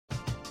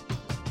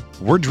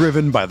We're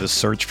driven by the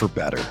search for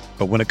better.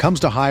 But when it comes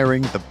to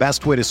hiring, the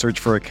best way to search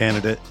for a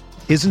candidate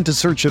isn't to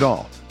search at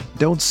all.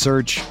 Don't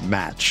search,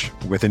 match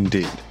with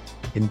Indeed.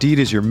 Indeed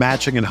is your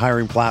matching and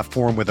hiring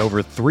platform with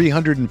over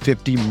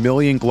 350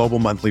 million global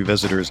monthly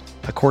visitors,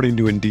 according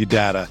to Indeed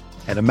data,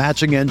 and a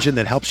matching engine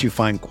that helps you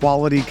find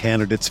quality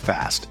candidates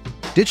fast.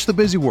 Ditch the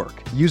busy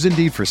work. Use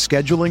Indeed for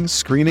scheduling,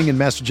 screening, and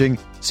messaging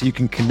so you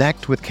can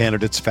connect with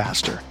candidates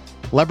faster.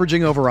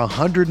 Leveraging over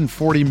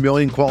 140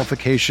 million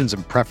qualifications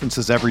and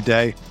preferences every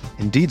day,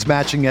 Indeed's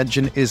matching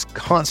engine is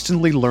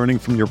constantly learning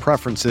from your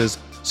preferences,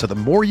 so the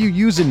more you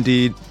use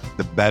Indeed,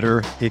 the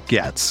better it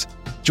gets.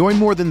 Join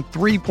more than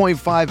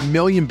 3.5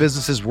 million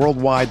businesses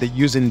worldwide that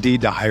use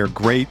Indeed to hire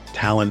great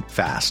talent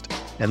fast.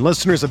 And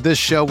listeners of this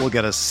show will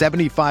get a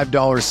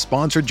 $75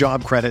 sponsored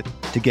job credit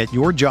to get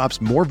your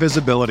jobs more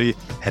visibility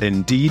at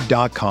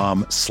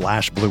Indeed.com/Blue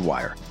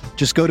Wire.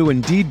 Just go to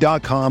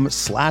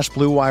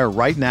Indeed.com/Blue Wire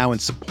right now and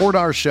support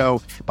our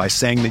show by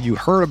saying that you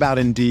heard about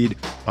Indeed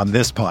on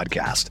this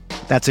podcast.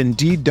 That's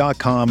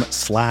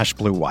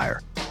Indeed.com/Blue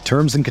Wire.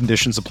 Terms and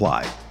conditions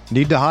apply.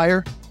 Need to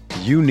hire?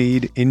 You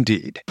need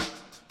Indeed.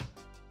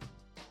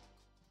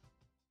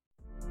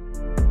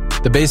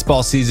 The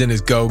baseball season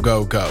is go,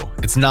 go, go.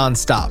 It's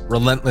nonstop,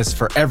 relentless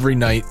for every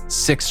night,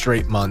 6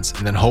 straight months,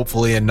 and then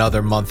hopefully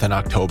another month in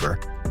October.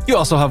 You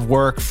also have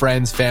work,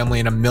 friends, family,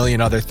 and a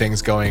million other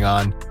things going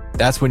on.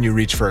 That's when you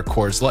reach for a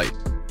Coors Light.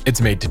 It's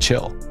made to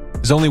chill.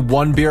 There's only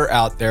one beer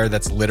out there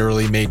that's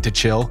literally made to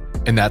chill,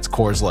 and that's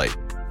Coors Light.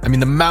 I mean,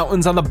 the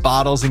mountains on the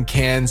bottles and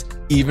cans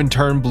even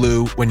turn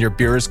blue when your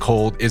beer is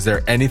cold. Is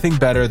there anything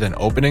better than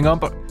opening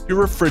up your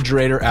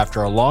refrigerator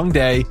after a long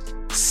day,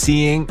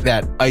 seeing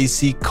that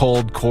icy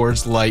cold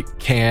Coors Light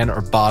can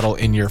or bottle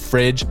in your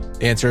fridge?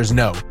 The answer is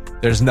no.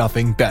 There's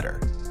nothing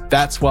better.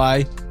 That's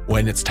why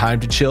when it's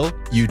time to chill,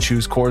 you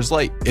choose Coors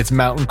Light. It's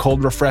mountain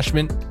cold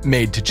refreshment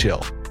made to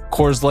chill.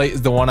 Coors Light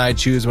is the one I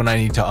choose when I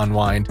need to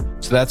unwind.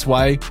 So that's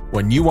why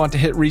when you want to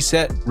hit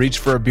reset, reach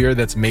for a beer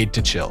that's made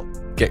to chill.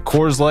 Get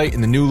Coors Light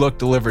in the new look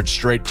delivered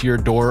straight to your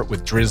door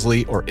with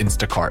Drizzly or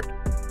Instacart.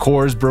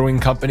 Coors Brewing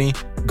Company,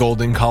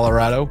 Golden,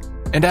 Colorado.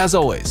 And as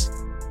always,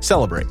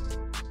 celebrate.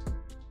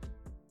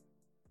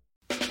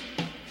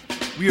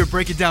 We are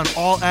breaking down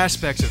all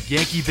aspects of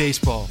Yankee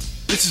baseball.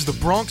 This is the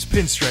Bronx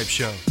Pinstripe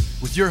Show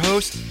with your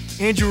hosts,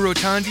 Andrew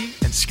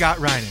Rotondi and Scott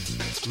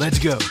Reinen. Let's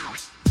go.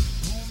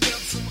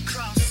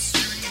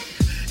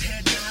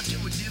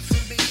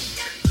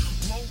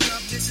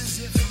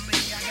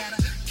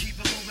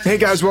 Hey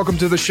guys, welcome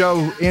to the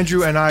show.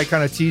 Andrew and I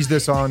kind of teased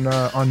this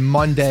on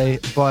Monday,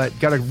 but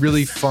got a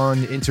really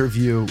fun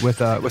interview with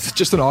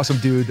just an awesome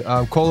dude,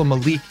 Xola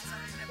Malik,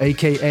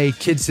 aka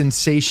Kid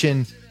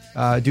Sensation,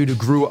 dude who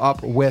grew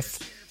up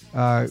with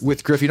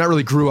Griffey. Not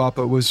really grew up,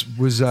 but was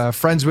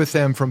friends with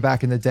him from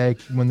back in the day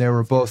when they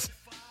were both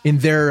in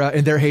their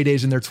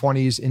heydays in their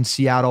 20s in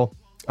Seattle.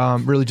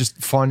 Really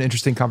just fun,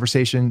 interesting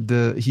conversation.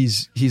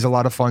 He's a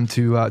lot of fun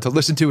to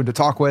listen to and to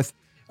talk with.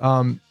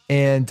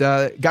 And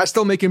guy's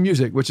still making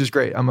music, which is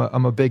great. I'm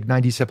a big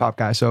 90s hip hop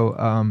guy,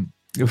 so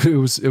it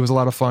was a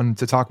lot of fun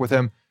to talk with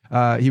him.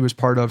 He was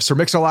part of Sir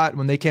Mix-a-Lot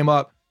when they came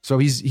up, so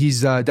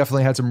he's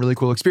definitely had some really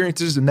cool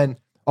experiences. And then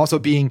also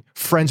being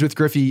friends with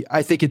Griffey,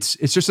 I think it's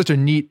just such a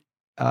neat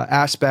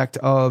aspect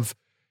of,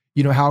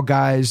 you know, how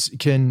guys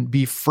can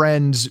be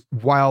friends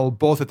while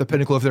both at the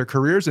pinnacle of their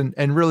careers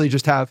and really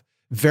just have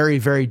very,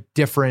 very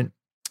different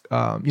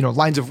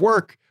lines of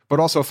work, but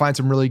also find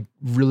some really,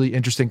 really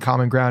interesting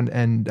common ground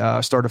and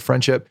start a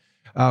friendship.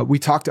 We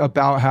talked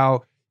about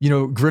how, you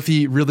know,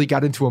 Griffey really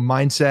got into a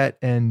mindset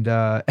and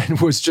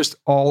was just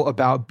all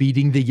about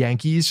beating the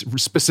Yankees,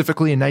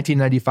 specifically in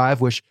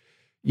 1995, which,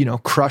 you know,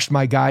 crushed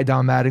my guy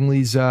Don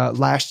Mattingly's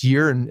last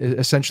year and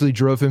essentially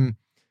drove him,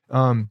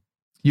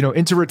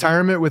 into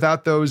retirement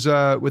without those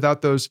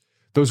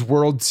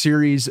World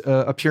Series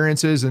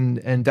appearances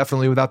and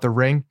definitely without the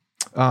ring.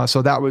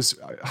 So that was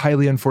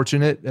highly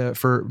unfortunate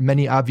for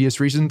many obvious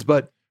reasons,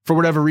 but for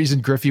whatever reason,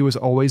 Griffey was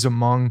always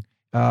among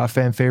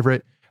fan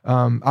favorite.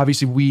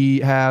 Obviously, we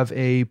have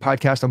a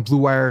podcast on Blue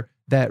Wire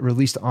that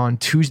released on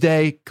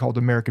Tuesday called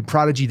American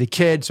Prodigy, the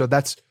Kid. So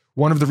that's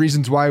one of the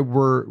reasons why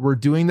we're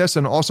doing this.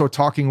 And also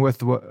talking with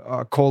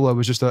Xola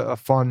was just a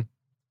fun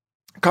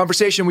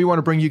conversation. We want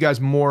to bring you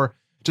guys more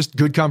just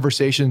good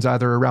conversations,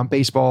 either around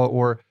baseball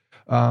or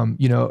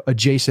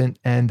adjacent,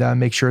 and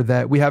make sure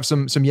that we have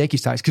some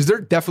Yankees ties, because there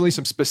are definitely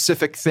some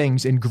specific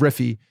things in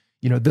Griffey.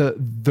 You know,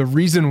 the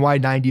reason why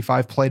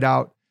 95 played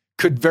out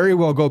could very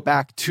well go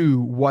back to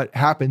what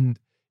happened,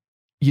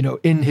 you know,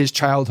 in his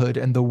childhood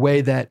and the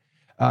way that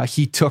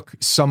he took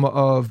some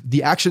of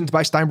the actions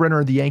by Steinbrenner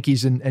and the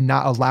Yankees and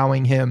not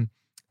allowing him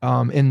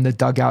in the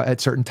dugout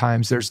at certain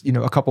times. There's, you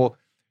know, a couple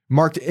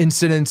marked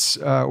incidents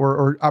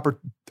or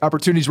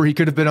opportunities where he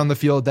could have been on the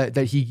field that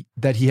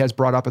he has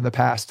brought up in the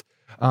past.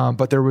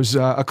 But there was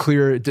a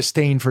clear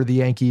disdain for the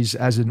Yankees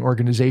as an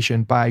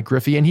organization by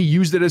Griffey, and he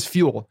used it as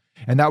fuel.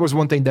 And that was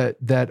one thing that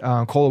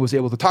Xola was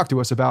able to talk to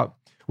us about,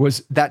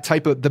 was that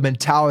type of the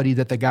mentality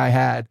that the guy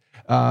had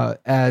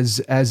as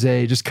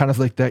a just kind of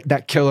like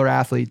that killer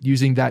athlete,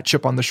 using that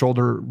chip on the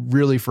shoulder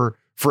really for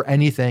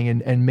anything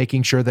and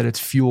making sure that it's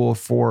fuel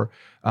for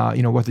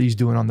what he's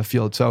doing on the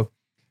field. So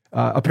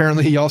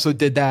apparently he also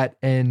did that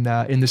in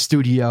the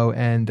studio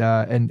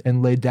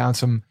and laid down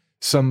some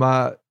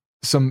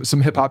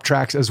hip hop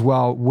tracks as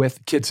well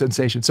with Kid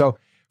Sensation. So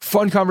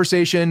fun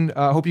conversation.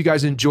 Hope you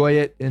guys enjoy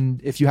it.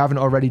 And if you haven't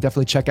already,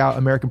 definitely check out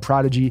American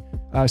Prodigy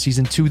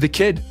season 2, The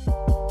Kid.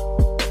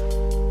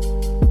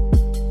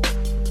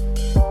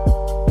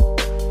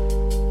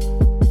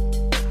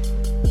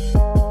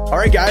 All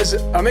right, guys,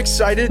 I'm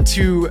excited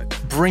to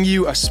bring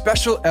you a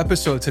special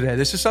episode today.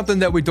 This is something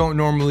that we don't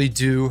normally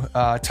do.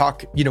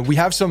 We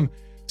have some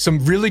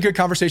really good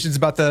conversations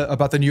about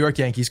the New York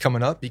Yankees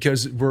coming up,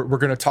 because we're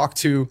going to talk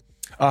to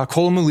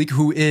Xola Malik,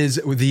 who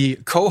is the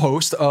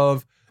co-host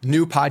of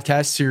new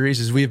podcast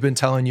series, as we've been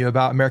telling you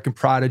about, American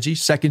Prodigy,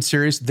 second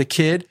series, The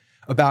Kid,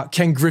 about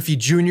Ken Griffey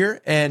Jr.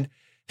 and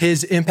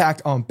his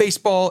impact on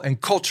baseball and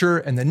culture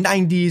and the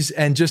 90s,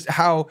 and just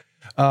how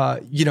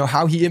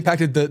he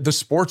impacted the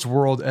sports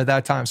world at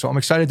that time. So I'm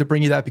excited to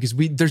bring you that, because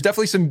there's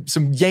definitely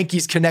some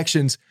Yankees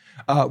connections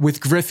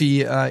with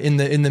Griffey in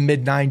the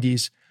mid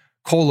 90s.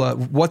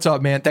 Xola, what's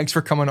up, man? Thanks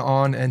for coming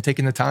on and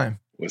taking the time.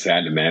 What's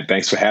happening, man?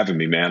 Thanks for having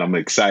me, man. I'm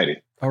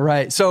excited. All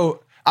right.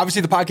 So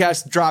obviously the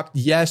podcast dropped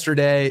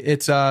yesterday.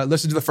 It's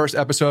listen to the first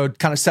episode,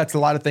 kind of sets a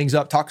lot of things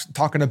up,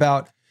 talking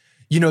about,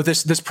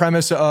 this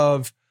premise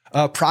of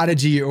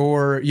Prodigy,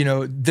 or,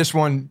 this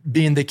one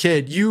being The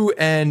Kid. You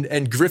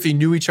and Griffey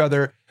knew each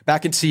other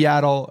back in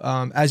Seattle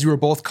as you were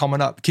both coming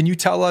up. Can you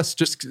tell us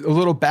just a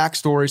little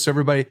backstory so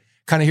everybody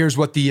kind of hears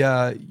what the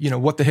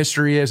what the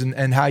history is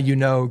and how you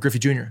know Griffey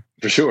Jr.?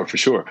 For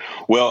sure.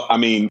 Well, I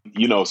mean,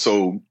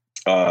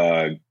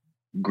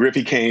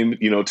 Griffey came,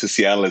 to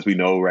Seattle, as we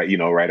know, right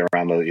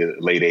around the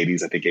late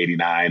 80s, I think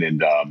 89.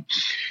 And,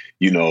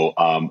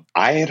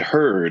 I had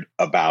heard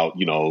about,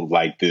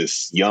 like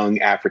this young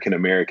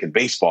African-American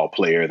baseball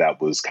player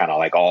that was kind of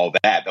like all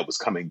that was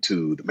coming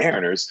to the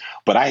Mariners,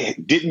 but I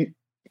didn't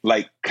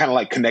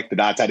connect the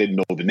dots. I didn't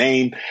know the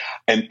name,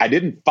 and I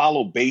didn't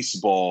follow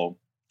baseball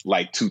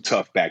like too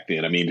tough back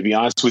then. I mean, to be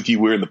honest with you,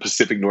 we're in the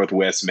Pacific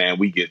Northwest, man.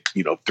 We get,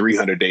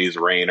 300 days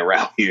of rain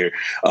around here.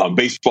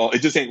 Baseball, it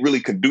just ain't really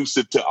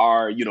conducive to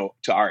our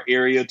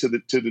area to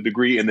the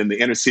degree. And then the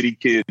inner city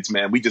kids,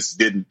 man, we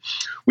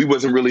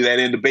wasn't really that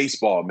into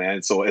baseball,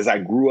 man. So as I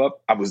grew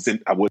up, I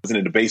wasn't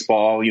into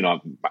baseball. My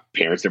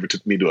parents never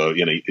took me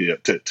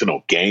to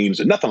no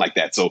games or nothing like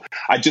that. So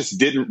I just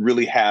didn't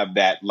really have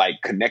that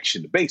like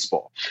connection to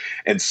baseball.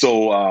 And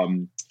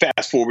so,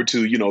 fast forward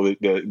to,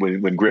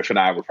 when Griff and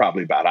I were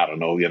probably about, I don't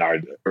know, in our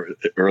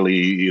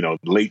early,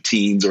 late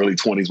teens, early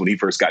 20s when he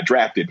first got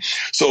drafted.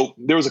 So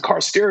there was a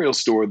car stereo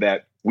store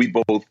that we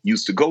both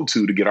used to go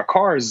to get our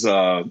cars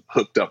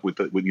hooked up with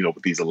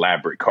these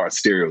elaborate car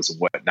stereos and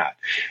whatnot.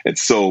 And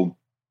so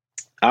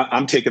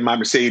I'm taking my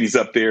Mercedes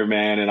up there,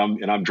 man, and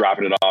I'm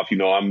dropping it off.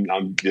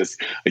 I'm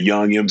just a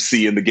young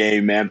MC in the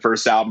game, man.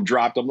 First album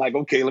dropped. I'm like,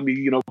 okay, let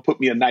me, put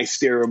me a nice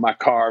stereo in my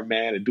car,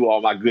 man, and do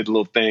all my good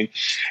little thing.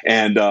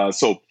 And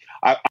so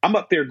I'm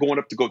up there going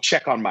up to go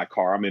check on my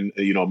car. I'm in,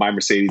 my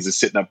Mercedes is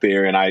sitting up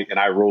there, and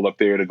I roll up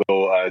there to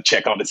go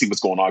check on to see what's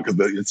going on, because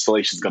the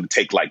installation is going to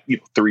take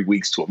 3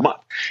 weeks to a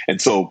month.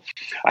 And so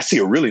I see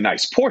a really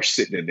nice Porsche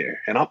sitting in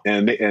there,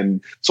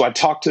 and so I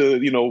talked to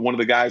one of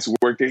the guys who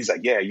worked there. He's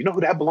like, yeah, you know who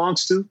that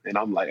belongs to? And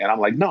I'm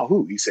like, no,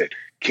 who? He said,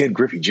 Ken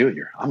Griffey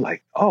Jr. I'm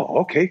like,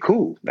 oh, okay,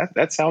 cool.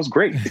 That sounds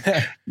great.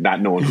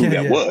 Not knowing who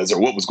that was or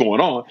what was going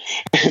on.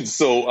 And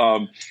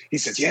so he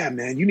says, yeah,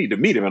 man, you need to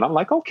meet him. And I'm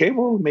like, okay,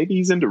 well, maybe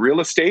he's into real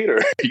estate, or,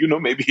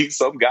 maybe he's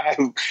some guy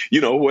who,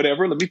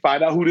 whatever. Let me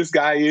find out who this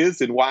guy is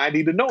and why I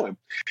need to know him.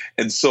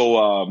 And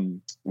so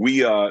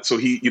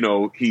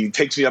he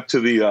takes me up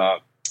to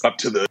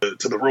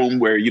the room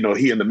where,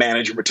 he and the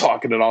manager were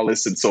talking and all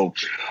this. And so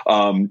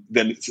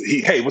then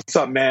hey, what's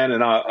up, man?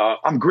 And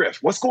I'm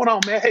Griff. What's going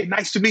on, man? Hey,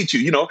 nice to meet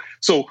you.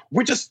 So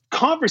we're just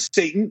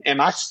conversating,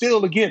 and I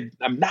still, again,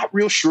 I'm not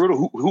real sure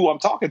who I'm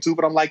talking to,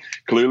 but I'm like,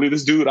 clearly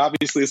this dude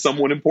obviously is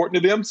someone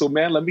important to them. So,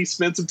 man, let me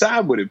spend some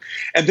time with him.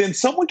 And then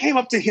someone came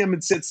up to him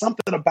and said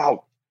something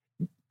about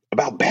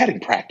batting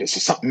practice or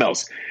something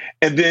else.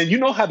 And then you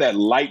know how that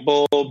light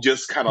bulb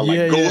just kind of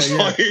goes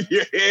on in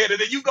your head, and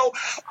then you go,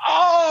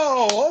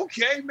 oh,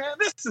 okay, man,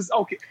 this is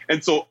okay.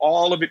 And so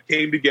all of it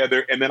came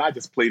together, and then I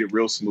just played it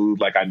real smooth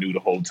like I knew the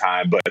whole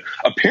time. But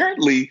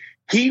apparently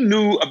he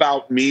knew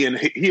about me, and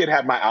he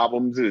had my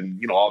albums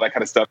and, all that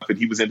kind of stuff, and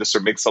he was into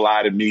Sir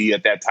Mix-a-Lot and me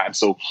at that time.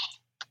 So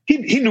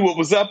he knew what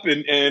was up,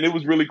 and it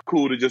was really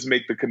cool to just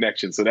make the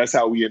connection. So that's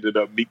how we ended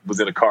up was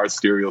in a car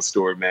stereo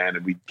store, man,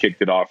 and we kicked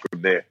it off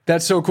from there.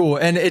 That's so cool.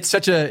 And it's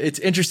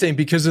interesting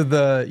because of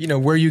the,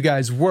 where you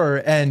guys were.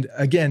 And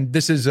again,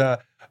 this is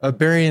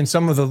burying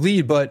some of the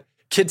lead, but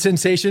Kid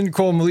Sensation,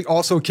 Xola Malik,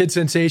 also Kid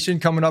Sensation,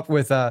 coming up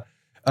with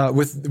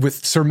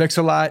Sir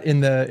Mix-a-Lot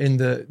in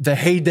the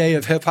heyday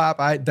of hip hop.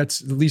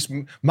 That's at least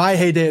my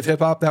heyday of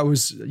hip hop. That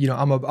was,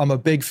 I'm a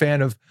big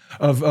fan of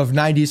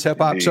 90s hip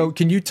hop. So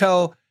can you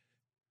tell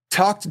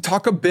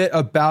talk a bit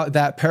about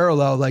that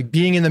parallel, like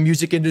being in the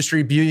music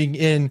industry, being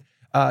in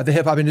the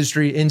hip hop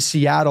industry in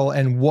Seattle,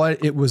 and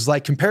what it was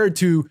like compared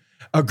to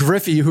a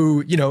Griffey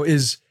who,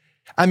 is,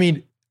 I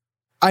mean,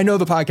 I know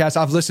the podcast,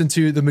 I've listened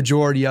to the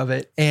majority of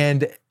it,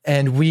 and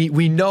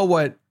we know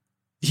what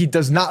he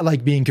does not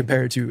like being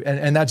compared to,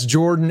 and that's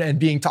Jordan and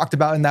being talked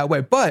about in that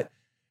way. But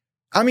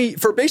I mean,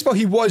 for baseball,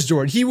 he was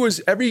Jordan. He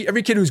was every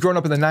kid who's grown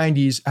up in the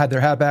 90s had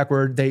their hat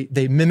backward.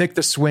 They mimicked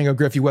the swing of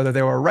Griffey, whether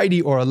they were a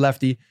righty or a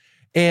lefty.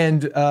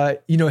 And,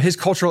 his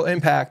cultural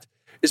impact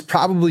is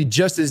probably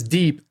just as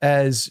deep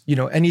as,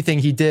 anything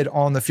he did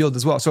on the field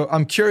as well. So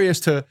I'm curious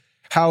to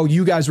how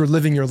you guys were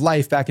living your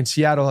life back in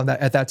Seattle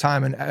at that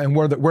time, and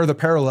where the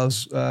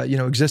parallels,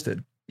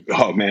 existed.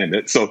 Oh man.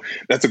 So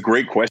that's a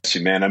great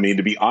question, man. I mean,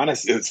 to be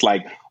honest, it's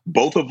like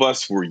both of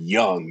us were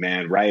young,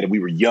 man. Right. And we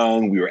were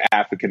young, we were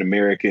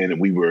African-American, and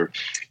we were,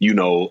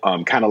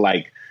 kind of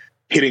like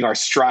hitting our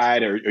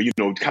stride or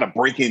kind of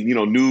breaking,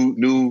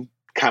 new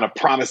kind of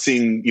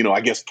promising,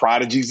 I guess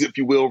prodigies, if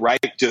you will, right?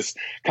 Just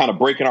kind of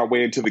breaking our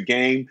way into the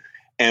game.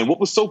 And what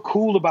was so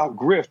cool about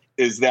Griff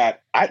is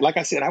that like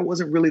I said, I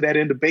wasn't really that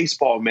into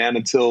baseball, man,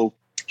 until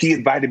he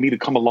invited me to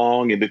come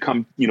along and to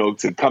come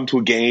to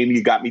a game.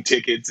 He got me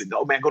tickets and,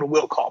 oh man, go to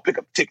Will Call, pick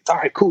up tickets. All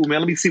right, cool,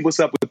 man. Let me see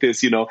what's up with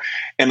this,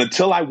 And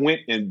until I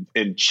went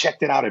and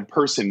checked it out in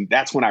person,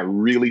 that's when I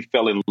really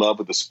fell in love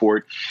with the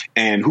sport.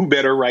 And who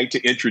better, right, to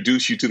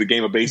introduce you to the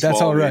game of baseball?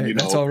 That's all right. Than,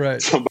 that's all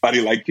right.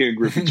 Somebody like Ken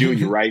Griffey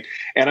Jr., right?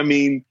 And I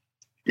mean,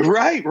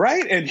 right.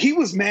 And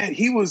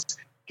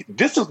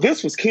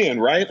this was Ken,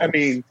 right? I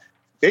mean,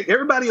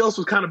 everybody else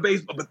was kind of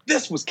baseball, but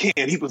this was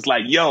Ken. He was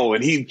like, yo,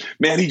 and he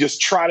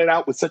just trotted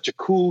out with such a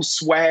cool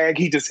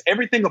swag.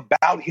 Everything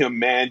about him,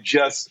 man,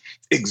 just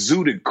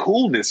exuded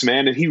coolness,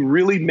 man. And he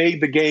really made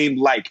the game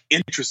like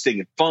interesting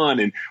and fun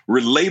and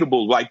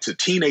relatable, like to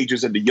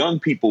teenagers and to young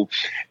people.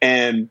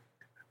 And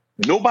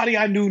nobody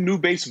I knew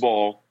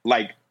baseball,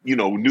 like,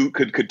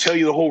 could tell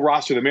you the whole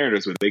roster of the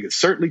Mariners, but they could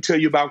certainly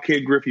tell you about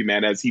Ken Griffey,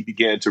 man, as he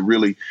began to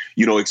really,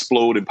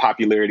 explode in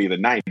popularity in the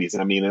 90s.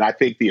 And I mean, and I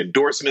think the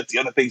endorsements, the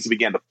other things that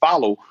began to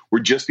follow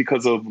were just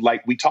because of,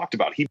 like we talked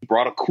about, he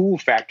brought a cool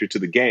factor to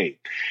the game.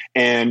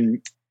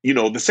 And,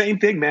 the same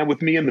thing, man,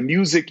 with me and the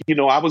music,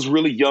 I was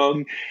really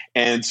young.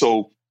 And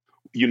so,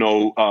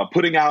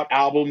 putting out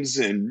albums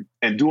and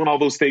doing all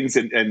those things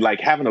and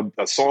like having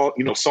a song,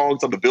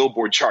 songs on the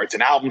Billboard charts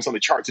and albums on the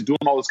charts and doing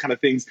all those kind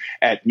of things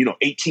at,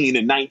 18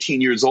 and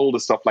 19 years old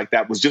and stuff like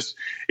that was just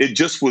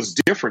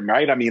different.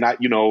 Right. I mean,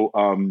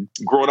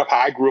 growing up how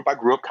I grew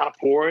up kind of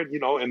poor, in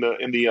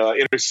the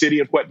inner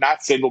city and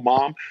whatnot, single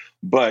mom,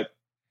 but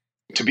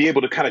to be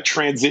able to kind of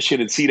transition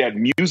and see that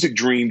music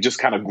dream just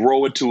kind of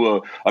grow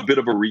into a bit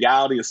of a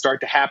reality and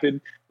start to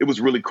happen, it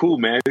was really cool,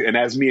 man. And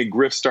as me and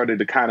Griff started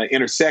to kind of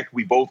intersect,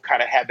 we both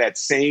kind of had that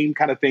same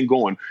kind of thing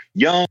going.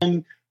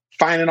 Young,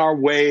 finding our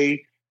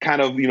way,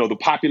 kind of, the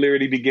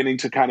popularity beginning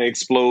to kind of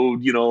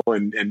explode,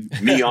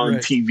 and me on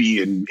right.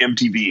 TV and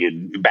MTV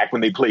and back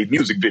when they played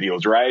music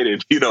videos, right?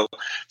 And,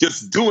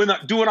 just doing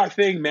our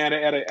thing, man,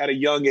 at a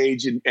young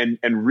age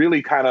and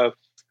really kind of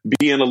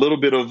being a little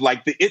bit of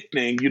like the it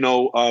thing,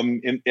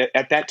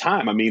 at that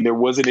time. I mean, there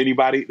wasn't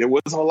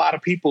a lot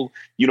of people,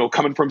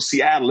 coming from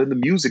Seattle in the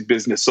music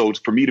business. So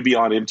for me to be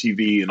on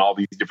MTV and all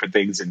these different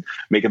things and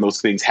making those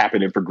things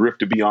happen, and for Griff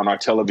to be on our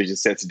television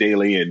sets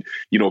daily and,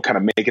 kind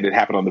of making it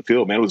happen on the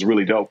field, man, it was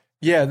really dope.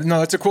 Yeah, no,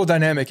 that's a cool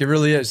dynamic. It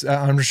really is.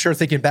 I'm sure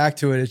thinking back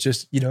to it, it's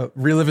just,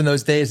 reliving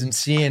those days and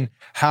seeing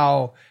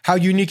how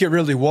unique it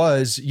really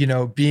was,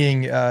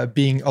 being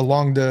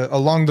along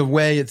the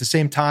way at the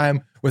same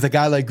time with a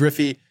guy like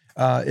Griffey.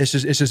 It's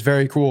just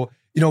very cool.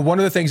 One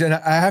of the things, and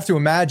I have to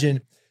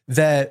imagine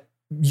that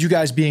you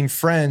guys being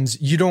friends,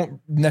 you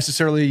don't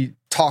necessarily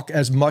talk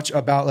as much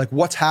about like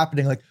what's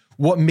happening, like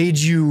what made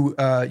you,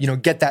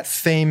 get that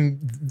fame,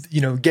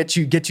 get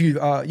you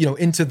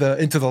into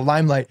the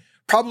limelight.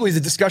 Probably the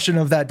discussion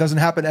of that doesn't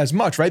happen as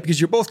much, right?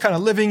 Because you're both kind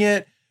of living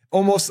it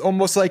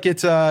almost like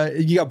it's,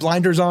 you got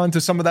blinders on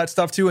to some of that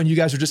stuff too. And you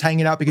guys are just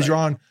hanging out because you're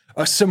on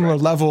a similar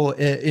level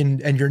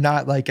and you're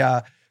not like,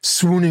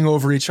 swooning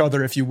over each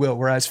other, if you will,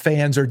 whereas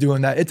fans are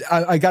doing that.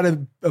 I got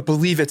to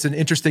believe it's an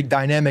interesting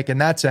dynamic in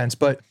that sense.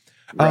 But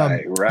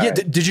right. Yeah,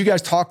 did you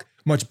guys talk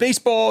much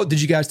baseball?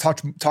 Did you guys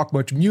talk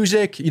much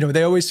music?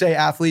 They always say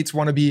athletes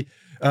want to be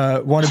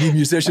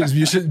musicians.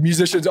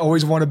 Musicians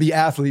always want to be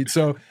athletes.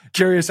 So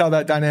curious how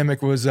that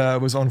dynamic was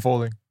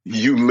unfolding.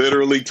 You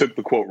literally took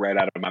the quote right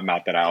out of my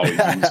mouth that I always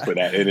use for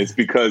that. And it's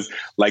because,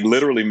 like,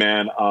 literally,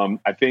 man,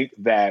 I think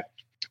that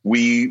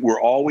we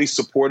were always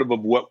supportive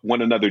of what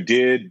one another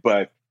did,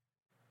 but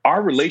our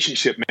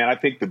relationship, man, I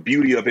think the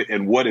beauty of it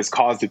and what has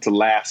caused it to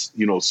last,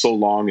 so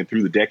long and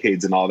through the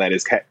decades and all that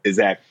is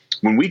that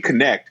when we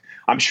connect,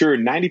 I'm sure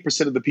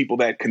 90% of the people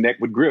that connect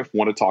with Griff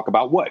want to talk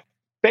about what?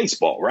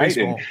 Baseball, right?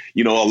 Baseball.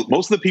 And,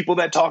 most of the people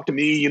that talk to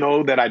me,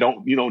 that I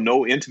don't,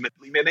 know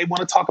intimately, man, they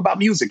want to talk about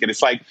music. And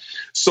it's like,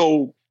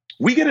 so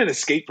we get an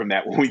escape from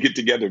that when we get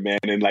together, man.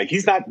 And like,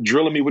 he's not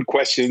drilling me with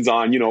questions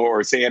on,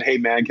 or saying, hey,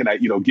 man, can I,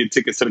 get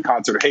tickets to the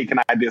concert? Or, hey, can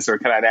I this or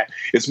can I that?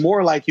 It's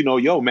more like,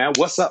 yo, man,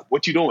 what's up?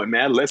 What you doing,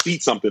 man? Let's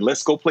eat something.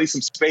 Let's go play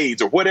some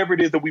spades or whatever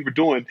it is that we were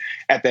doing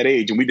at that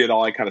age. And we did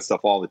all that kind of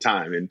stuff all the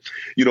time. And,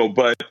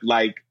 but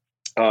like,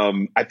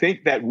 I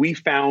think that we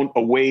found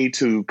a way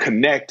to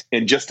connect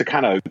and just to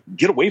kind of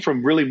get away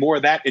from really more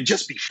of that and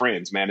just be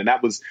friends, man. And there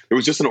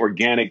was just an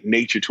organic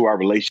nature to our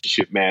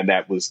relationship, man,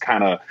 that was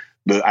kind of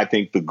I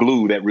think the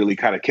glue that really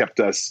kind of kept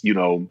us,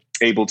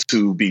 able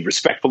to be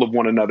respectful of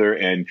one another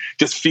and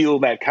just feel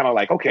that kind of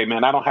like, okay,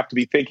 man, I don't have to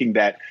be thinking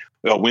that,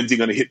 when's he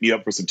going to hit me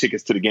up for some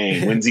tickets to the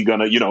game? When's he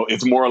going to,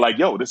 it's more like,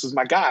 yo, this is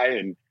my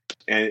guy.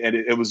 And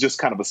it was just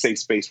kind of a safe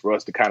space for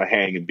us to kind of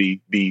hang and be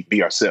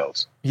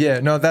ourselves. Yeah,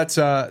 no, that's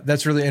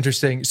really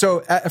interesting. So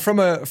from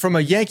a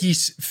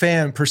Yankees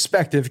fan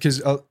perspective, because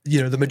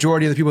the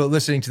majority of the people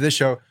listening to this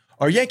show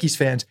are Yankees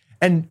fans,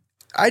 and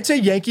I'd say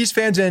Yankees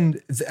fans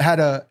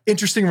had a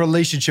interesting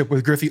relationship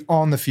with Griffey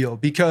on the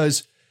field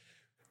because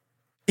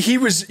he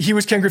was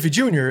Ken Griffey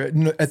Jr.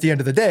 at the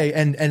end of the day,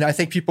 and I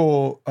think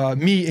people,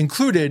 me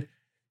included,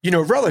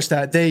 relish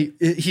that.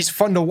 He's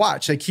fun to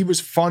watch. Like, he was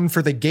fun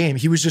for the game.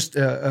 He was just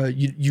we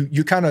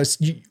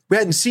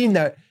hadn't seen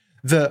that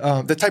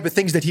the type of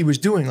things that he was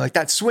doing, like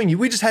that swing.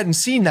 We just hadn't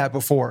seen that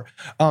before.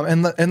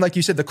 And like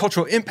you said, the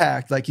cultural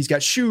impact, like he's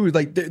got shoes,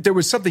 like there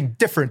was something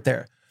different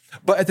there.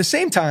 But at the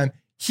same time,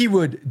 he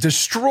would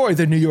destroy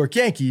the New York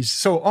Yankees.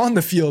 So on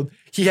the field,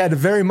 he had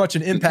very much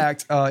an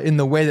impact in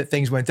the way that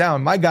things went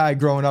down. My guy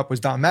growing up was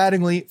Don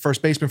Mattingly,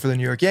 first baseman for the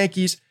New York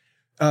Yankees.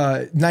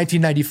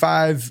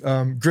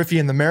 1995, Griffey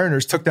and the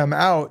Mariners took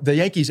the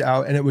Yankees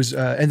out, and it was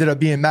ended up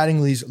being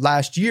Mattingly's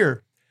last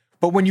year.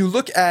 But when you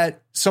look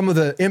at some of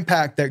the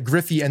impact that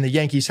Griffey and the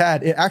Yankees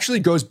had, it actually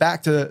goes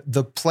back to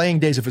the playing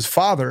days of his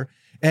father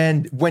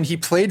and when he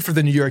played for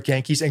the New York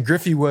Yankees and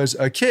Griffey was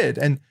a kid.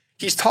 And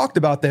he's talked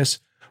about this,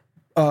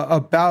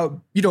 about,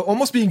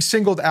 almost being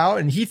singled out.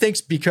 And he thinks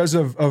because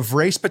of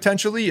race,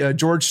 potentially,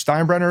 George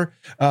Steinbrenner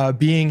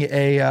being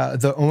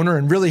the owner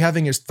and really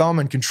having his thumb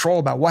and control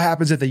about what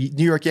happens at the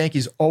New York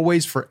Yankees,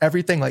 always for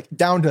everything, like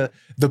down to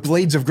the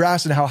blades of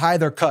grass and how high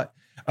they're cut.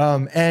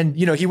 And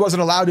he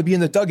wasn't allowed to be in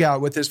the dugout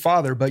with his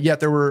father, but yet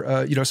there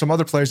were, some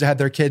other players that had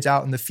their kids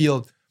out in the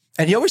field.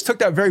 And he always took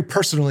that very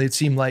personally, it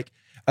seemed like.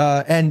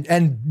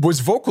 And was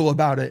vocal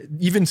about it,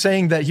 even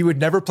saying that he would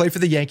never play for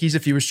the Yankees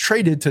if he was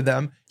traded to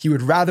them. He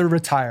would rather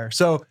retire.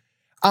 So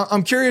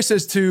I'm curious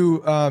as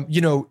to,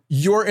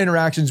 your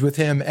interactions with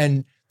him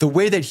and the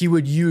way that he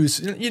would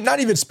use, not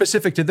even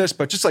specific to this,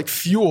 but just like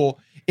fuel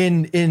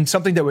in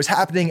something that was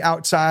happening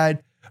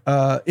outside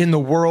in the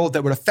world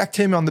that would affect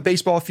him on the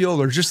baseball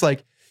field, or just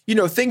like,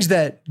 things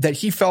that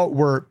he felt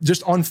were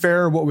just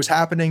unfair, what was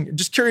happening.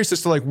 Just curious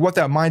as to like what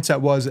that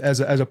mindset was as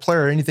a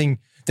player, anything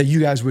that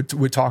you guys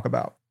would talk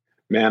about.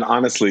 Man,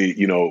 honestly,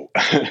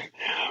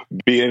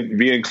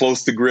 being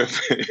close to Griff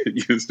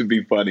used to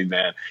be funny,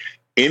 man.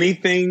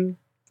 Anything,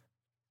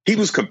 he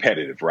was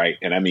competitive, right?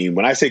 And I mean,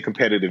 when I say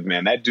competitive,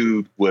 man, that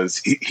dude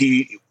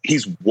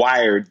he's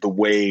wired the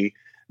way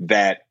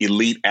that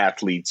elite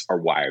athletes are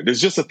wired.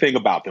 There's just a thing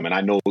about them. And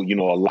I know, a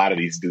lot of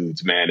these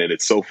dudes, man, and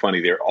it's so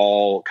funny. They're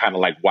all kind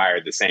of like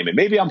wired the same. And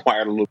maybe I'm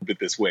wired a little bit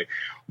this way,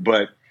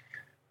 but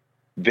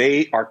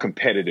they are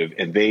competitive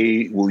and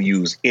they will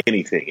use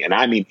anything. And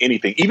I mean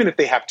anything, even if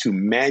they have to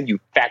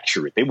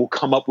manufacture it, they will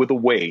come up with a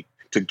way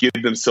to give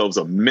themselves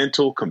a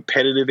mental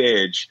competitive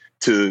edge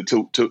to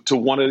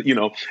want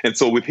to, and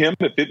so with him,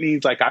 if it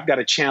means like I've got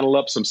to channel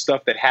up some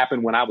stuff that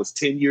happened when I was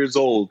 10 years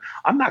old,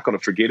 I'm not going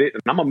to forget it.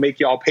 And I'm going to make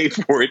y'all pay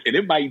for it. And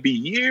it might be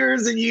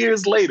years and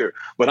years later,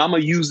 but I'm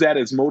going to use that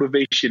as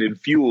motivation and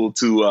fuel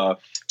to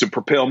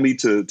propel me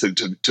to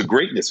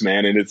greatness,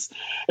 man. And it's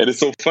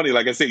so funny.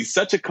 Like I say, he's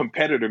such a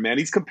competitor, man.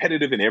 He's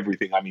competitive in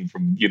everything. I mean,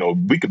 from,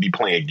 we could be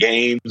playing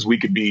games, we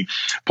could be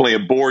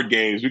playing board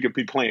games, we could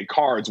be playing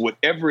cards,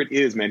 whatever it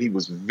is, man. He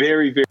was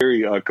very,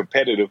 very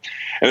competitive.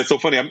 And it's so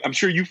funny. I'm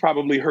sure you've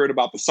probably heard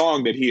about the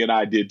song that he and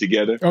I did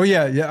together. Oh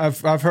yeah.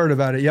 I've heard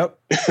about it. Yep.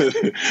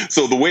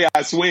 So the way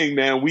I swing,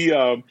 man,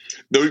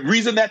 the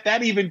reason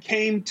that even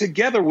came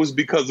together was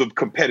because of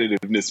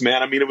competitiveness,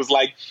 man. I mean, it was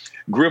like,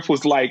 Griff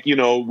was like,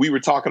 we were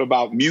talking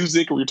about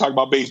music and we were talking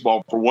about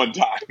baseball for one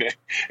time.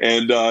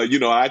 And,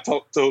 I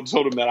told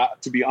him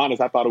that, to be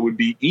honest, I thought it would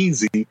be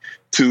easy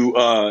to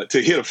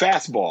hit a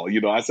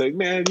fastball. I said,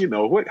 man,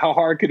 how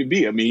hard could it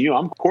be? I mean,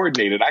 I'm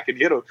coordinated. I can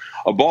hit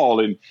a ball.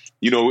 And,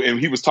 and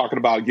he was talking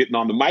about getting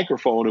on the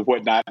microphone and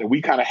whatnot. And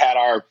we kind of had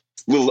our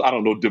little, I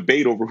don't know,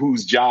 debate over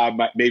whose job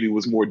maybe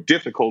was more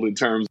difficult in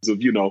terms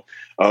of,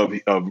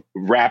 of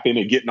rapping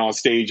and getting on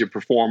stage and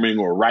performing,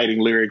 or writing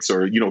lyrics,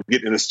 or,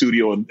 getting in the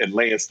studio and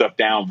laying stuff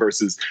down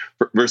versus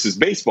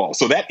baseball.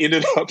 So that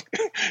ended up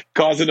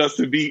causing us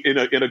to be in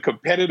a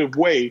competitive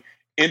way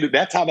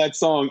that's how that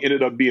song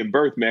ended up being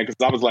birthed, man. Because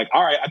I was like,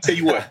 all right, I tell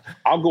you what,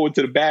 I'll go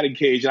into the batting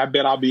cage and I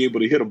bet I'll be able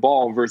to hit a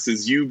ball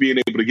versus you being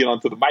able to get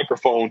onto the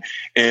microphone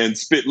and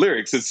spit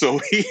lyrics. And so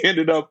he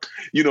ended up,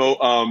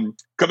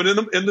 coming in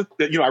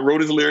the I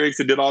wrote his lyrics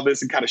and did all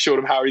this and kind of showed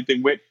him how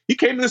everything went. He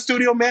came to the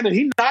studio, man, and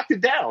he knocked it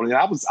down. And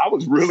I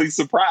was really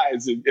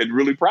surprised and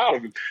really proud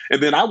of him.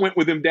 And then I went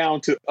with him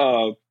down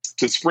to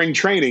spring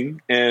training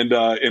and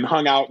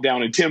hung out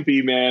down in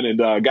Tempe, man,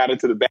 and got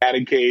into the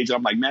batting cage.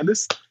 I'm like, man,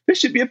 this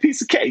should be a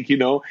piece of cake,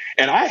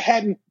 And I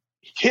hadn't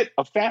hit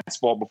a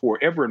fastball before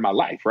ever in my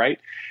life, right?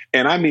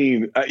 And I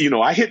mean,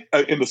 I hit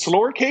in the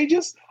slower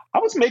cages. I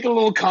was making a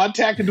little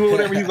contact and doing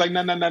whatever. He's like,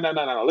 no.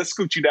 Let's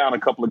scoot you down a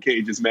couple of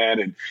cages, man.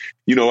 And,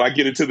 I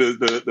get into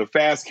the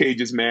fast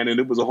cages, man, and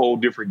it was a whole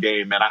different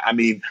game, man. I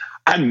mean,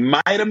 I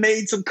might have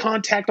made some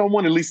contact on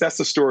one. At least that's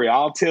the story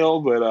I'll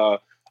tell.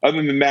 But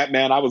other than that,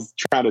 man, I was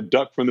trying to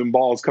duck from them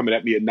balls coming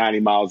at me at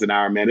 90 miles an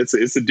hour, man.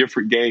 It's a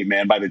different game,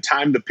 man. By the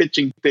time the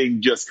pitching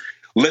thing just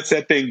lets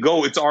that thing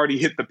go, it's already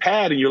hit the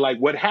pad, and you're like,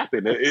 what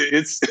happened?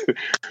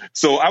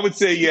 So I would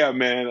say, yeah,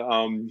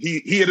 man,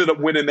 he ended up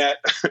winning that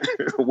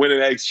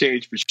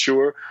exchange for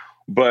sure.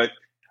 But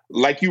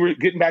like you were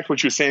getting back to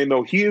what you're saying,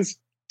 though,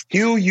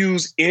 he'll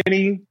use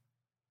any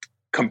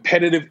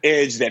competitive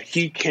edge that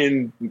he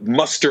can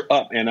muster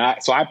up. And I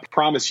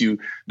promise you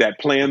that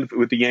playing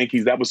with the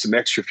Yankees, that was some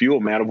extra fuel,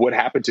 man, of what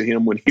happened to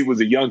him when he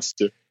was a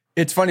youngster.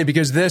 It's funny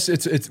because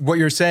it's what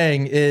you're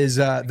saying is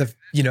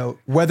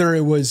whether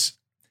it was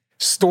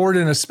stored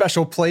in a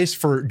special place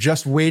for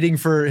just waiting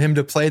for him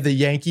to play the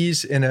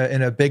Yankees in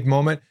a big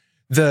moment.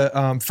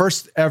 The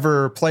first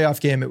ever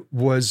playoff game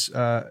was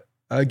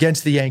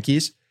against the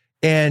Yankees.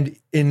 And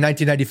in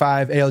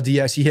 1995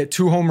 ALDS, he hit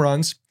 2 home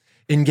runs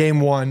in game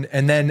 1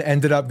 and then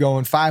ended up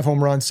going 5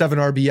 home runs, 7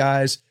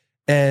 RBIs,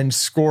 and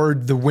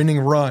scored the winning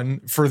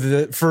run for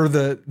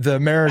the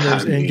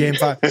Mariners in game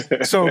 5.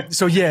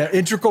 So yeah,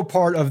 integral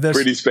part of this.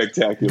 Pretty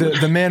spectacular.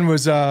 The man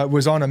was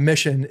on a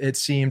mission, it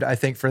seemed, I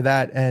think, for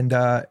that. And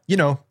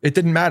it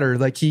didn't matter.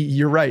 Like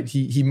you're right.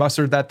 He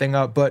mustered that thing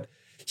up, but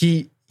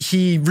he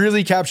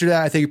really captured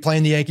that, I think,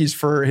 playing the Yankees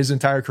for his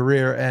entire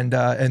career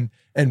and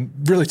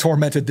really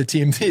tormented the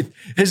team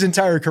his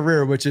entire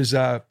career, which is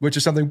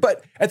something.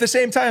 But at the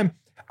same time,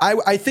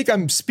 I think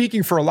I'm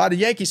speaking for a lot of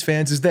Yankees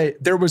fans, is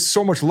that there was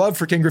so much love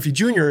for Ken Griffey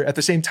Jr. at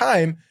the same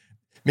time,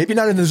 maybe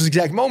not in those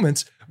exact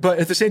moments, but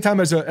at the same time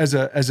as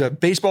a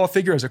baseball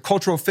figure, as a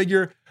cultural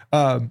figure,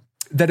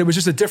 that it was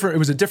just a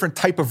different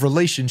type of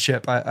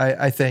relationship,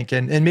 I think.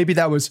 And maybe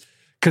that was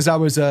because I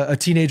was a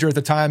teenager at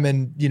the time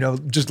and,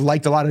 just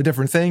liked a lot of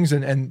different things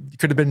and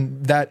could have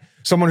been that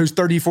someone who's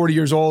 30, 40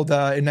 years old in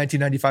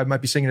 1995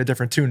 might be singing a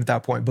different tune at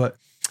that point. But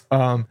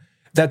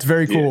that's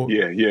very cool.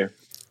 Yeah.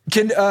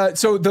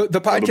 So the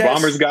podcast, well, the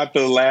Bombers got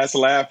the last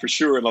laugh for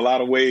sure in a lot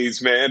of ways,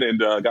 man, and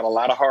got a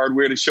lot of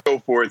hardware to show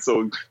for it.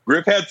 So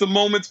Griff had some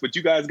moments, but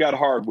you guys got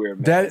hardware,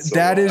 man.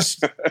 That is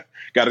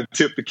got to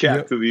tip the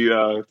cap to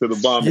the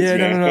Bombers. Yeah,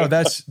 man. no.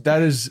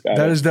 That is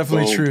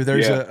definitely true.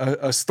 There's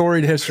a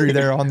storied history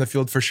there on the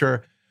field for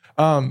sure.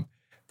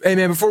 Hey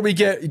man, before we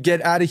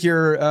get out of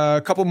here,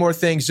 a couple more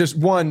things. Just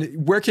one,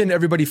 where can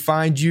everybody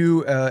find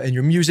you and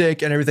your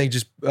music and everything?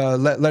 Just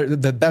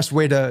let the best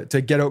way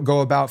to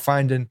go about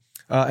finding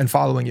and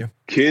following you.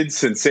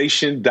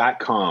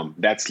 Kidsensation.com.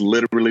 That's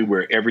literally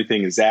where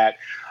everything is at.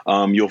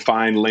 You'll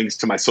find links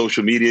to my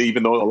social media,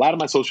 even though a lot of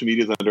my social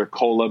media is under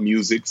Xola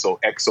Music,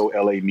 so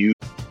Xola Music.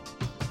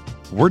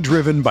 We're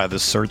driven by the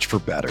search for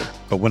better.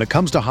 But when it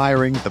comes to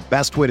hiring, the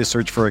best way to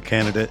search for a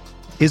candidate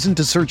isn't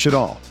to search at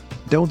all.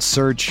 Don't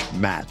search,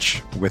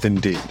 match with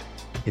Indeed.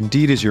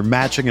 Indeed is your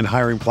matching and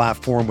hiring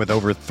platform with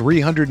over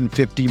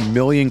 350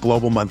 million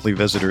global monthly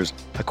visitors,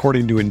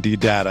 according to Indeed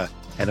data,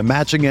 and a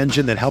matching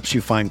engine that helps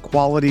you find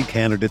quality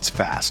candidates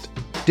fast.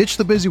 Ditch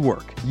the busy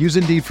work. Use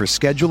Indeed for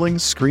scheduling,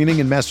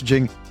 screening, and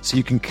messaging so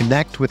you can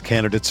connect with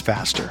candidates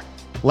faster.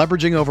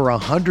 Leveraging over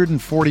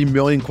 140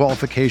 million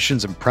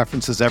qualifications and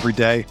preferences every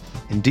day,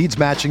 Indeed's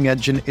matching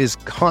engine is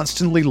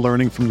constantly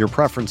learning from your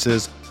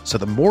preferences, so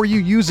the more you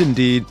use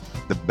Indeed,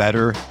 the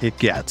better it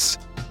gets.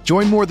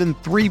 Join more than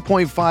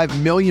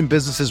 3.5 million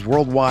businesses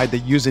worldwide that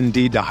use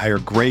Indeed to hire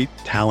great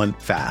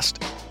talent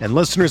fast. And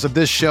listeners of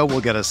this show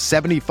will get a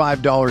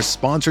 $75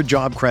 sponsored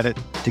job credit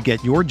to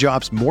get your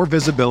jobs more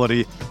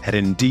visibility at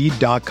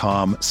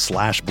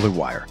Indeed.com/Blue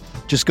Wire.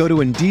 Just go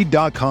to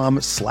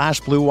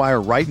Indeed.com/Blue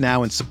Wire right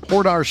now and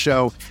support our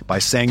show by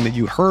saying that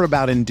you heard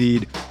about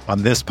Indeed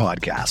on this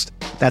podcast.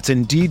 That's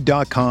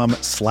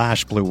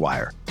Indeed.com/Blue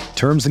Wire.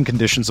 Terms and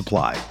conditions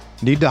apply.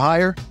 Need to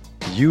hire?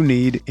 You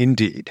need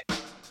Indeed.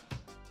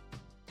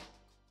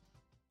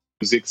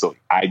 Music, so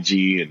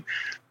IG and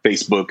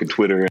Facebook and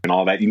Twitter and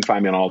all that. You can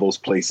find me on all those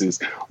places.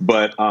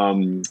 But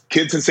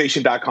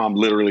kidsensation.com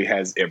literally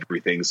has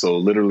everything. So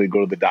literally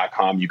go to the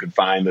 .com. You can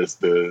find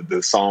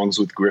the songs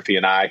with Griffey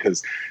and I,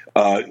 because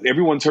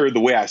everyone's heard The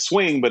Way I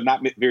Swing, but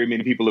not very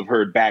many people have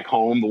heard Back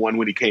Home, the one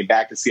when he came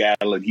back to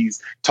Seattle and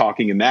he's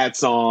talking in that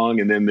song.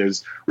 And then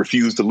there's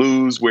Refuse to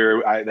Lose,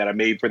 that I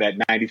made for that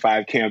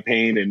 95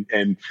 campaign.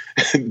 And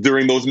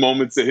during those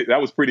moments,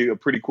 that was a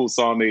pretty cool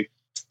song. They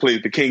played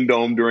at the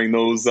Kingdom during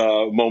those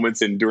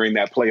moments and during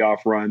that playoff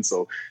run.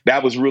 So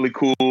that was really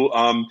cool.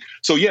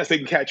 So yes, they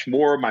can catch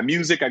more of my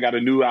music. I got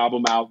a new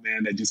album out,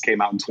 man, that just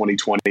came out in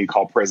 2020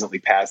 called Presently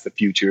Past the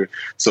Future.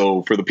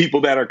 So for the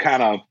people that are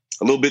kind of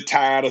a little bit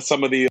tired of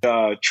some of the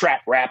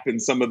trap rap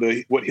and some of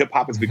what hip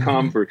hop has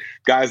become, for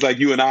guys like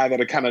you and I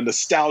that are kind of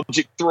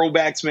nostalgic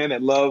throwbacks, man,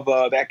 that love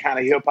that kind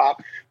of hip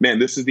hop, man,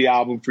 this is the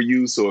album for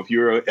you. So if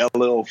you're a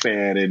LL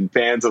fan and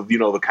fans of,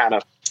 the kind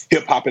of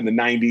hip hop in the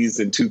 90s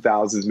and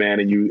 2000s, man,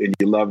 and you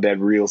love that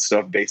real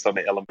stuff based on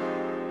the element.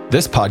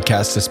 This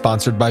podcast is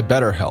sponsored by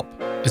BetterHelp.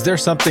 Is there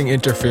something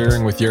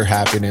interfering with your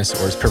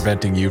happiness or is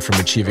preventing you from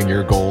achieving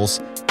your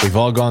goals? We've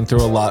all gone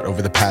through a lot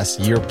over the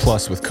past year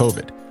plus with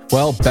COVID.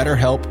 Well,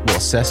 BetterHelp will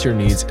assess your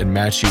needs and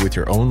match you with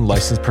your own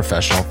licensed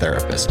professional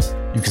therapist.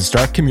 You can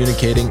start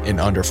communicating in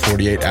under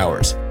 48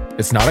 hours.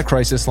 It's not a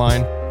crisis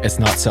line. It's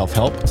not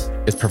self-help.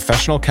 It's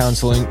professional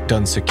counseling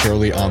done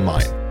securely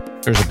online.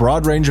 There's a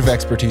broad range of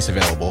expertise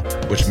available,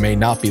 which may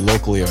not be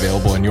locally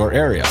available in your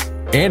area,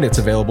 and it's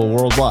available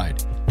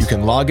worldwide. You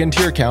can log into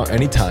your account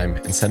anytime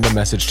and send a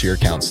message to your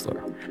counselor.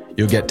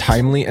 You'll get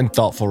timely and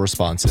thoughtful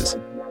responses.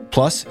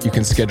 Plus, you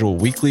can schedule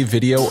weekly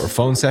video or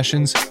phone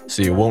sessions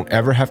so you won't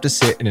ever have to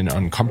sit in an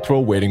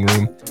uncomfortable waiting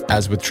room,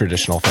 as with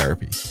traditional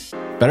therapy.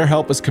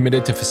 BetterHelp is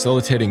committed to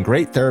facilitating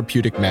great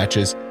therapeutic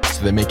matches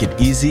so they make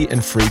it easy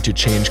and free to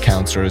change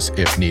counselors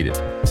if needed.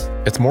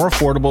 It's more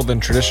affordable than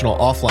traditional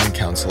offline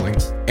counseling,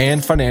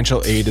 and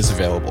financial aid is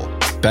available.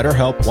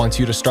 BetterHelp wants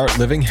you to start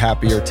living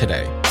happier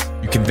today.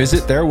 You can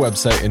visit their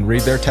website and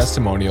read their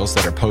testimonials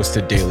that are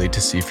posted daily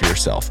to see for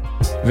yourself.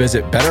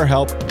 Visit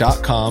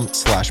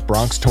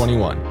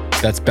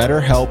betterhelp.com/Bronx21. That's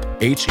BetterHelp,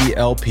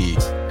 H-E-L-P,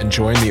 and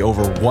join the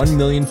over 1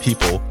 million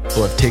people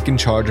who have taken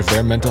charge of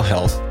their mental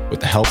health with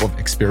the help of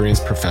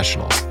experienced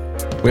professionals.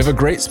 We have a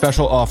great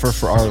special offer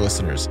for our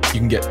listeners.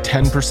 You can get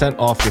 10%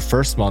 off your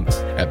first month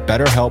at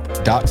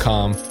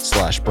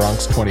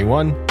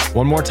betterhelp.com/Bronx21.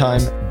 One more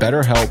time,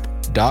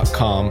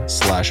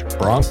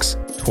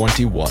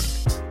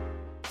 betterhelp.com/Bronx21.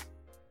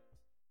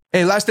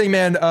 Hey, last thing,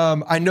 man.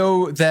 I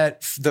know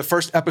that the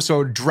first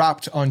episode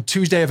dropped on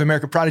Tuesday of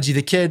American Prodigy,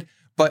 the Kid,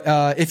 but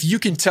if you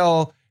can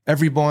tell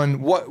everyone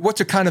what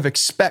to kind of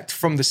expect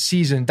from the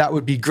season, that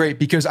would be great,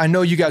 because I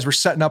know you guys were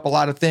setting up a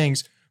lot of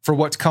things for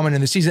what's coming in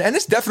the season. And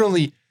it's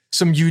definitely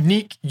some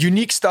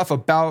unique stuff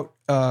about,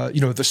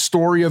 the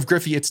story of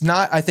Griffey. It's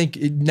not, I think,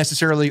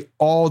 necessarily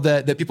all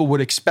that people would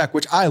expect,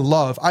 which I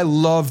love. I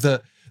love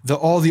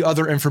all the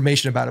other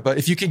information about it. But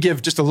if you could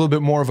give just a little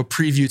bit more of a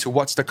preview to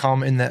what's to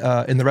come in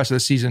the rest of the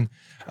season,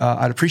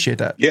 I'd appreciate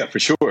that. Yeah, for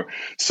sure.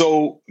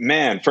 So,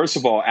 man, first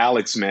of all,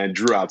 Alex, man,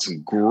 drew out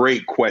some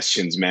great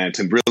questions, man,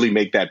 to really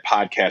make that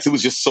podcast. It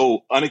was just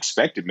so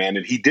unexpected, man.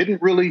 And he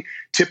didn't really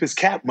tip his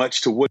cap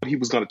much to what he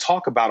was going to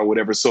talk about or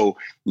whatever. So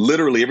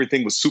literally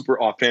everything was super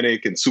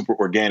authentic and super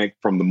organic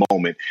from the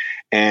moment.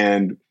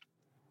 And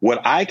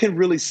what I can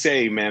really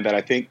say, man, that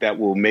I think that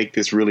will make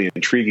this really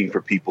intriguing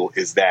for people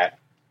is that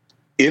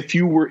if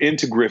you were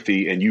into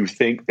Griffey and you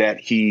think that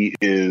he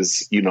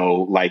is, you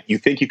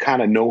think you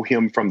kind of know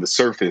him from the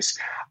surface,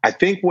 I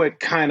think what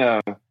kind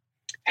of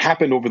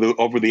happened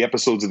over the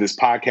episodes of this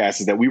podcast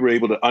is that we were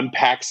able to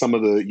unpack some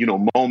of the,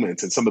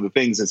 moments and some of the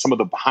things and some of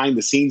the behind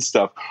the scenes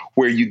stuff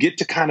where you get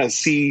to kind of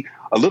see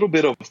a little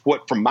bit of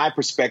what, from my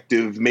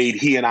perspective, made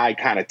he and I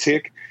kind of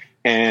tick.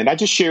 And I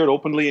just shared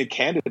openly and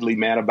candidly,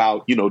 man,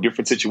 about,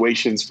 different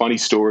situations, funny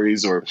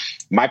stories, or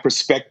my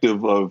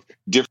perspective of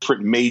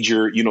different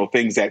major,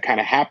 things that kind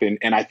of happen.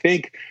 And I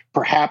think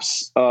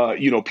perhaps,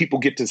 people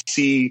get to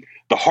see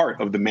the heart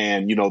of the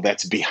man,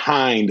 that's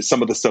behind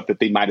some of the stuff that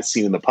they might have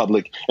seen in the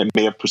public and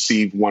may have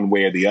perceived one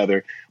way or the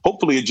other.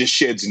 Hopefully it just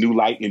sheds new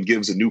light and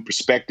gives a new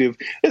perspective.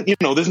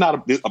 There's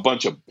not a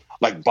bunch of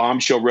like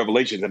bombshell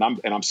revelations, and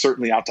I'm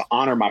certainly out to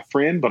honor my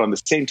friend, but on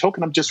the same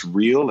token, I'm just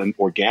real and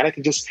organic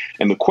and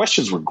the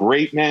questions were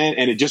great, man.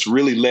 And it just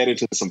really led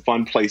into some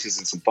fun places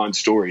and some fun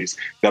stories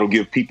that'll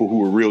give people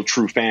who are real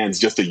true fans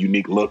just a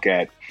unique look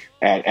at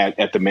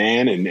the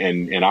man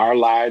and our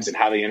lives and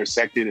how they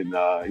intersected. And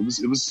I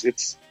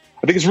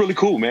think it's really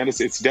cool, man.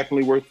 It's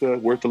definitely worth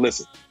the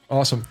listen.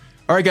 Awesome.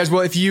 All right, guys.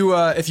 Well, if you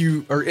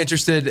are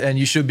interested, and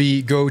you should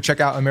be, go check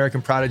out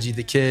American Prodigy,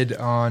 the Kid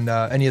on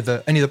any of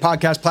the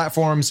podcast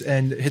platforms,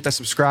 and hit that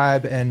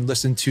subscribe and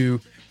listen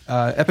to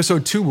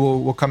episode 2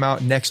 will come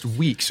out next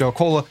week. So,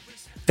 Xola,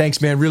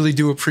 thanks, man. Really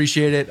do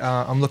appreciate it.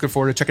 I'm looking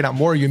forward to checking out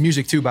more of your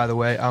music too. By the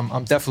way,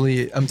 I'm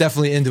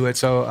definitely into it.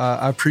 So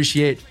I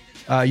appreciate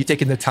you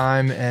taking the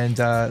time, and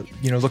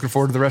looking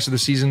forward to the rest of the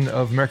season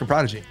of American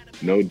Prodigy.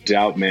 No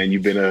doubt, man.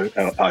 You've been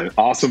an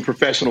awesome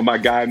professional, my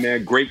guy,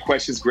 man. Great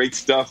questions, great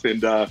stuff.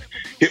 And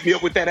hit me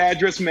up with that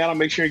address, man. I'll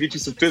make sure and get you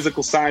some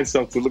physical signed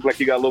stuff. It look like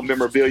you got a little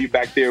memorabilia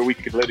back there. We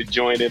could let it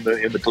join in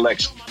the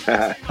collection.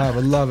 I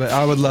would love it.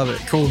 I would love it.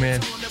 Cool,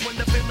 man.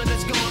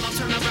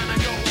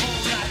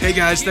 Hey,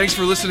 guys. Thanks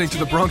for listening to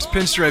the Bronx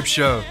Pinstripe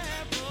Show.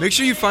 Make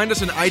sure you find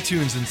us on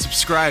iTunes and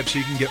subscribe so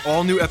you can get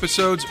all new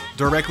episodes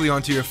directly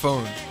onto your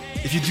phone.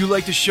 If you do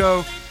like the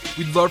show,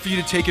 we'd love for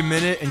you to take a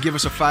minute and give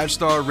us a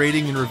 5-star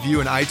rating and review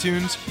on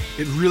iTunes.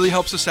 It really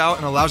helps us out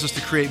and allows us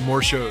to create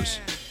more shows.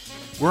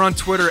 We're on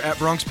Twitter at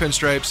Bronx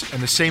Pinstripes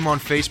and the same on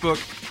Facebook.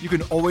 You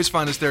can always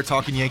find us there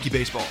talking Yankee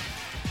baseball.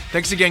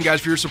 Thanks again,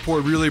 guys, for your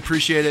support. Really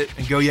appreciate it,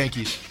 and go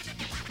Yankees.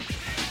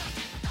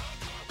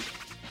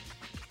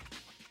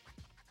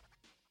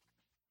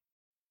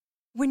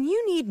 When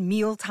you need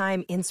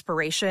mealtime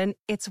inspiration,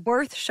 it's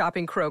worth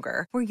shopping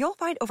Kroger, where you'll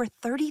find over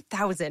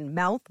 30,000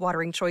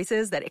 mouth-watering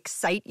choices that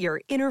excite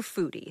your inner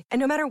foodie. And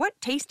no matter what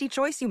tasty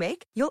choice you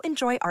make, you'll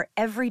enjoy our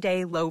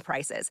everyday low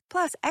prices,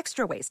 plus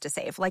extra ways to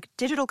save, like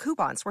digital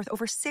coupons worth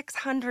over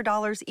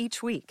 $600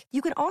 each week.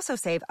 You can also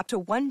save up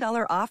to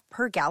 $1 off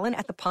per gallon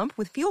at the pump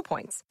with fuel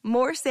points.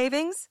 More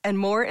savings and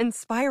more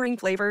inspiring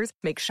flavors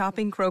make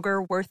shopping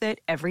Kroger worth it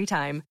every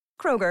time.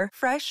 Kroger,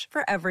 fresh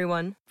for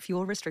everyone.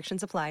 Fuel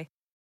restrictions apply.